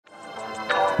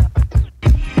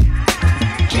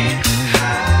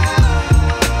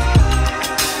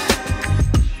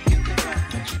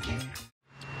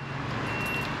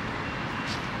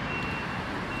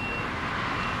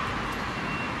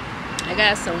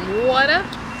some water,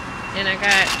 and I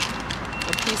got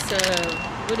a piece of,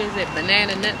 what is it,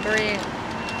 banana nut bread.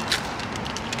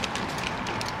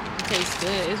 It tastes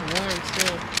good. It's warm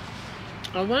too.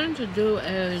 I wanted to do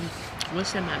a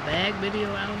what's in my bag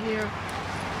video out here.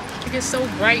 It gets so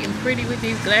bright and pretty with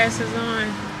these glasses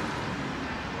on.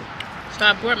 So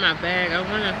I brought my bag. I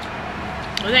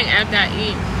think after I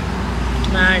eat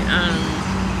my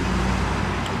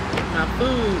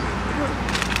food,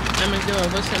 I'm gonna do a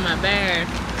what's in my bag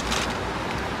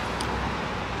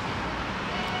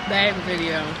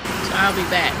video. So I'll be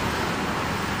back.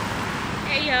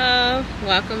 Hey y'all,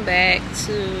 welcome back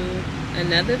to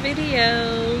another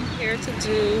video. Here to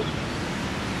do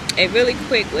a really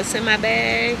quick what's in my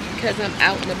bag because I'm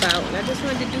out and about and I just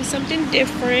wanted to do something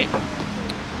different.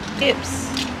 Tips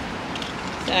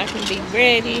so I can be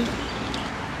ready.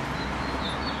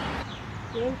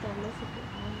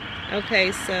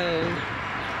 Okay, so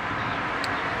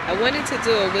I wanted to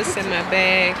do a what's in my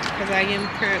bag because I am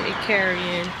currently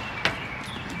carrying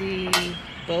the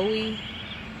bow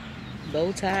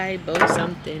tie,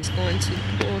 something. It's going to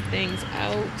pull things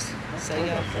out so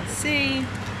y'all can see.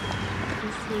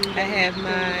 I have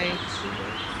my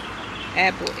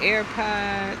Apple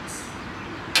AirPods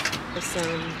with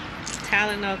some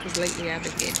Tylenol because lately I've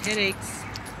been getting headaches.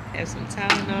 I have some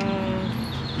Tylenol,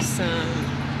 some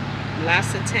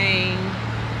L'Occitane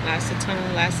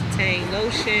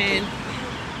lotion.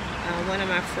 One of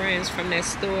my friends from that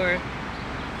store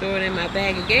threw it in my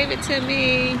bag and gave it to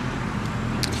me.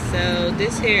 So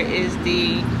this here is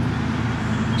the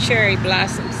cherry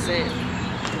blossom scent.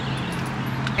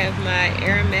 I have my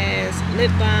Hermes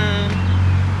lip balm.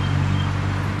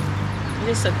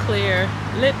 Just a clear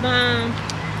lip balm.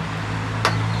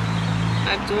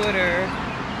 My daughter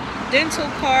dental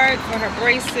card for her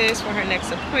braces for her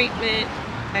next appointment.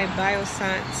 My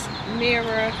Biossance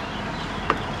mirror.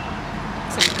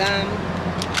 Some gum.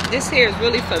 This here is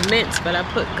really for mints, but I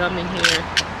put gum in here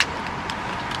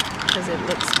because it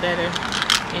looks better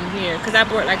in here. Because I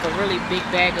brought like a really big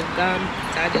bag of gum,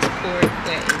 so I just poured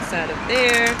that inside of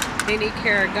there. Mini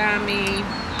Karigami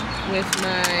with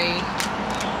my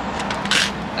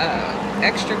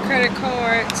extra credit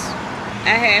cards.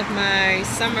 I have my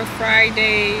Summer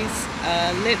Fridays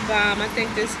lip balm. I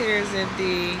think this here is in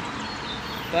the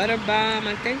Butter Balm.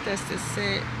 I think that's the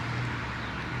scent.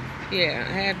 Yeah,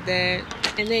 I have that.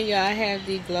 And then y'all, I have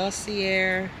the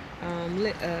Glossier I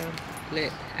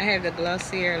have the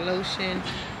Glossier lotion.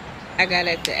 I got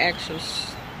at the actual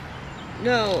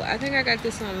no, I think I got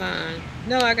this online.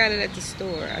 No, I got it at the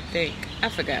store, I think. I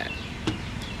forgot.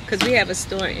 Because we have a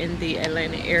store in the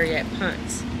Atlanta area at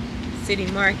Ponce City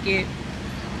Market.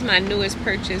 My newest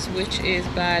purchase, which is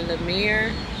by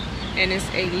Lemire, and it's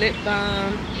a lip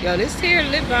balm. Yo, this here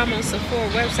lip balm on Sephora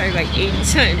website like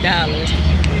 $80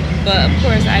 but of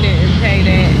course I didn't pay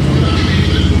that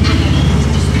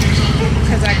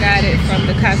because I got it from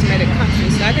the cosmetic company,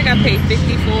 so I think I paid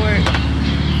 $50 for it.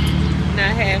 And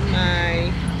I have my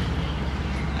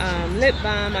lip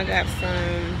balm I got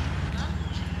from,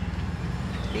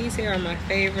 these here are my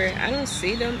favorite. I don't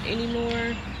see them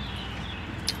anymore,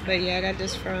 but yeah, I got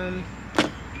this from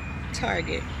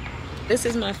Target. This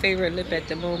is my favorite lip at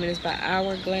the moment. It's by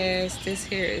Hourglass. This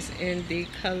here is in the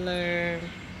color,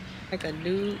 like a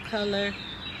nude color.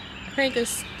 I think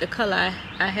it's the color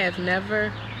I have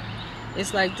never.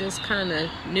 It's like this kind of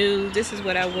nude. This is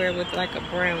what I wear with like a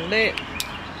brown lip.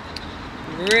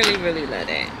 Really, really love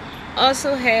that.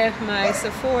 Also have my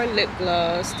Sephora lip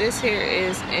gloss. This here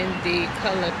is in the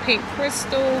color Pink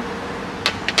Crystal.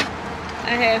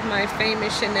 I have my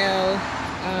famous Chanel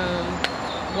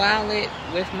wallet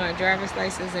with my driver's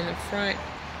license in the front,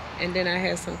 and then I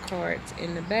have some cards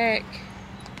in the back,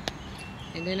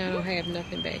 and then I don't have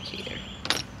nothing back here.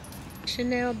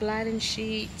 Chanel blotting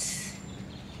sheets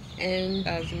and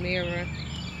a mirror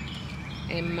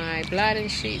and my blotting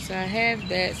sheets. I have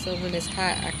that so when it's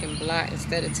hot I can blot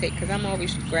instead of take, because I'm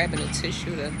always grabbing a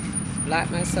tissue to blot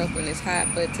myself when it's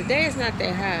hot, but today it's not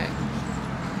that hot.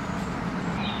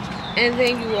 And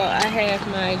then you all, I have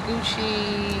my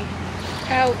Gucci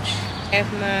pouch, I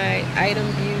have my Item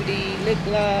Beauty lip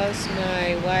gloss,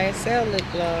 my YSL lip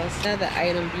gloss, another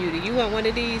Item Beauty. You want one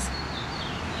of these?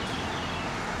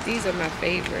 These are my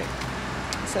favorite.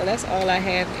 So that's all I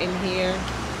have in here.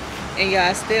 And y'all,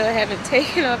 I still haven't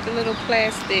taken off the little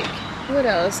plastic. What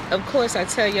else? Of course, I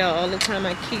tell y'all all the time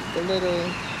I keep the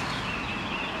little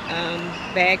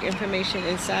bag information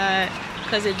inside,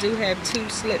 because it do have two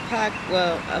slip pockets,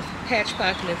 well, a patch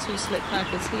pocket and two slip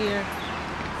pockets here.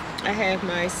 I have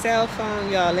my cell phone,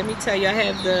 y'all. Let me tell you, I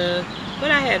have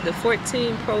the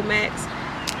 14 Pro Max.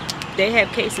 They have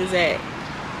cases at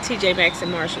Tjmaxx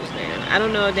and Marshalls now. I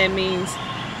don't know if that means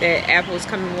that Apple's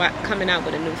coming out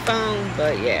with a new phone,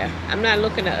 but yeah, I'm not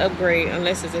looking to upgrade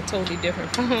unless it's a totally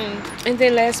different phone. And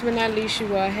then last but not least,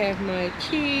 you all have my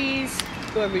keys.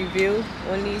 For a review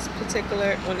on this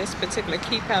particular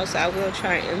key pouch. I will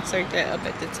try and insert that up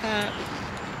at the top.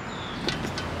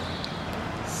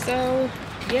 So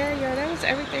yeah, y'all, that was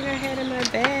everything I had in my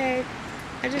bag.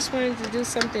 I just wanted to do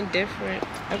something different.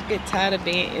 I get tired of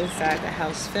being inside the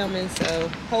house filming, so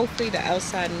hopefully the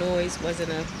outside noise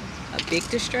wasn't a big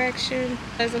distraction.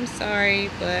 Because I'm sorry,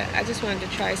 but I just wanted to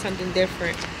try something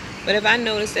different. But if I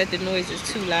notice that the noise is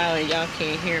too loud and y'all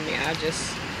can't hear me, I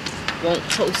just won't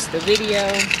post the video.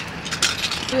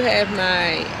 I have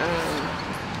my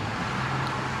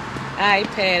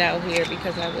iPad out here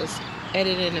because I was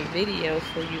editing a video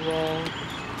for you all.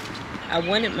 I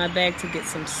wanted my bag to get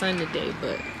some sun today,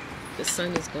 but the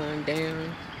sun is going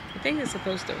down. I think it's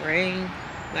supposed to rain.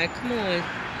 Like, come on,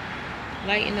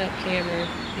 lighten up, camera.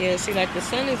 Yeah, see, like the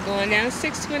sun is going down.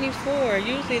 6:24.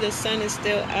 Usually the sun is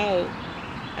still out.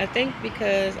 I think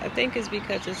it's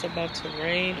because it's about to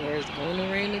rain, or it's going to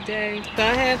rain today. So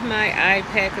I have my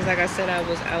iPad because, like I said, I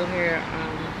was out here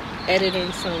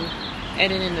editing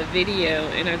the video,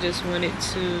 and I just wanted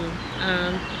to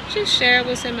just share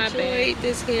what's in my bag.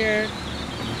 This here,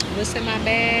 what's in my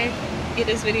bag. Give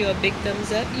this video a big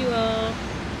thumbs up, you all,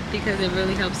 because it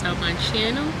really helps out my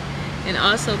channel. And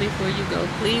also, before you go,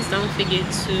 please don't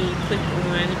forget to click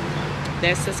on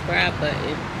that subscribe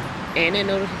button and a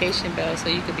notification bell so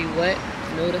you could be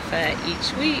notified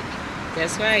each week.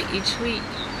 That's right, each week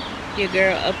your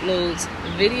girl uploads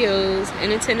videos.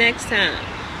 And until next time,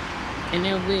 and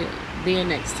there will be a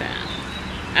next time,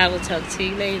 I will talk to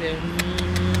you later.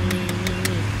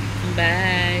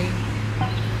 Bye.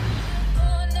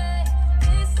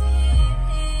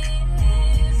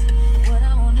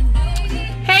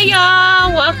 Hey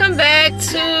y'all, welcome back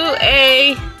to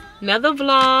another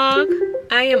vlog.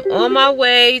 I am on my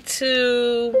way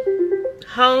to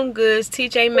Home Goods,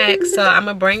 Tjmaxx, so I'm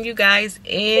gonna bring you guys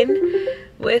in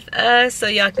with us so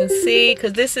y'all can see,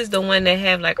 because this is the one that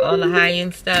have like all the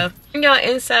high-end stuff. Bring y'all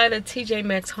inside of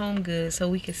Tjmaxx Home Goods so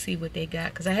we can see what they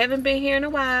got, because I haven't been here in a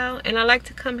while and I like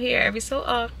to come here every so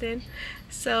often.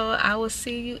 So I will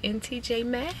see you in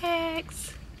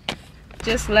Tjmaxx.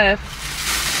 Just left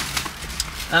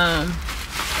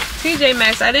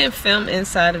Tjmaxx. I didn't film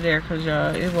inside of there because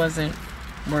y'all, it wasn't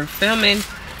worth filming,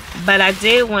 but I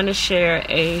did want to share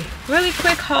a really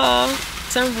quick haul.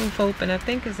 Sunroof open. I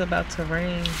think it's about to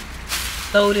rain.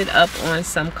 Loaded up on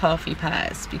some coffee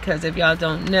pies, because if y'all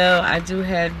don't know, I do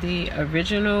have the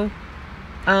original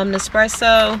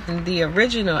Nespresso, and the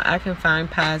original I can find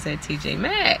pies at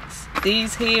Tjmaxx.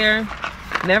 These here,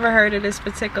 never heard of this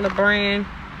particular brand.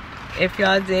 If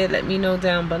y'all did, let me know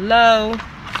down below.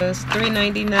 It's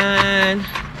 $3.99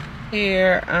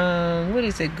 here. What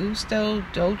is it? Gusto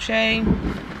Dolce.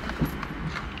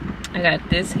 I got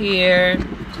this here,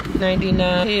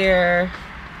 $99 here.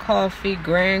 Coffee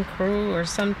Grand Cru or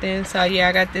something. So yeah,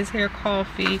 I got this here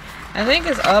coffee. I think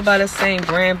it's all by the same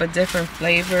brand but different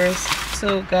flavors.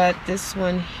 So got this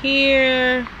one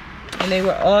here, and they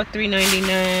were all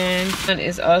 $3.99. One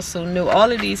is also new.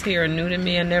 All of these here are new to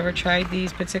me. I never tried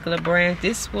these particular brands.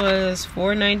 This was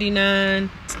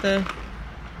 $4.99.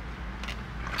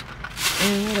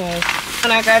 And what else?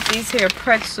 And I got these here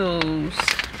pretzels,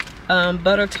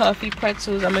 butter toffee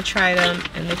pretzels. I'm gonna try them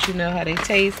and let you know how they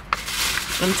taste.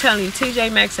 I'm telling you,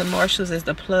 Tjmaxx and Marshalls is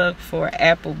the plug for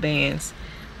Apple bands.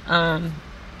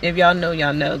 If y'all know,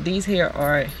 y'all know. These here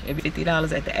are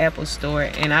 $50 at the Apple store,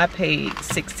 and I paid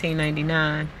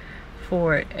 $16.99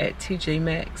 for it at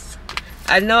Tjmaxx.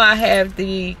 I know I have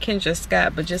the Kendra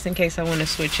Scott, but just in case I want to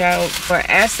switch out for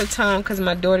acetone, because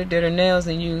my daughter did her nails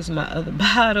and used my other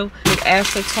bottle. With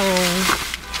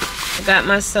acetone, I got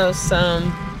myself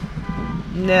some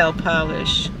nail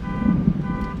polish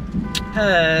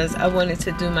because I wanted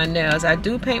to do my nails. I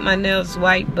do paint my nails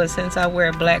white, but since I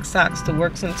wear black socks to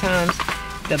work sometimes,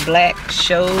 the black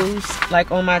shows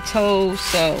like on my toes,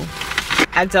 so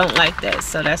I don't like that.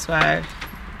 So that's why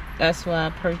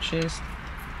I purchased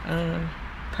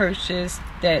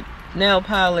that nail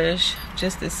polish,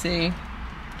 just to see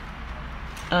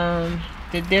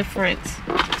the difference.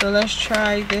 So let's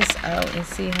try this out and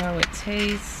see how it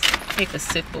tastes. Take a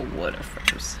sip of water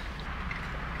first.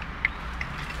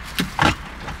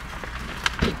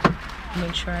 I'm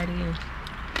gonna try it again.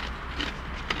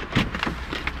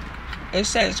 It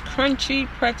says crunchy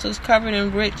pretzels covered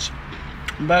in rich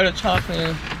butter toffee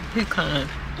and pecan.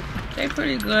 They're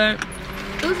pretty good.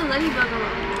 It was a ladybug roll.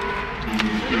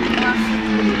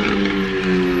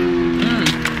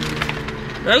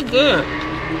 They're good.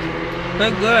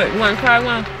 They're good. You want to try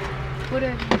one?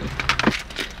 Whatever.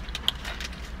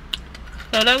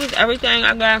 So that was everything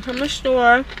I got from the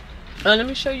store. Let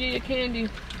me show you your candy.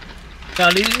 So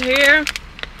these here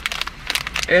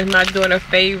is my daughter's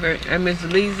favorite. And Miss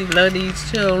Leezy love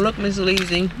these too. Look, Miss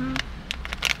Leezy.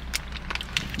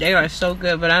 They are so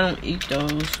good, but I don't eat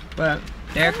those. But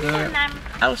they're good.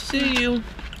 I'll see you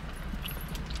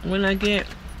when I get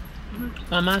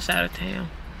on my side of town.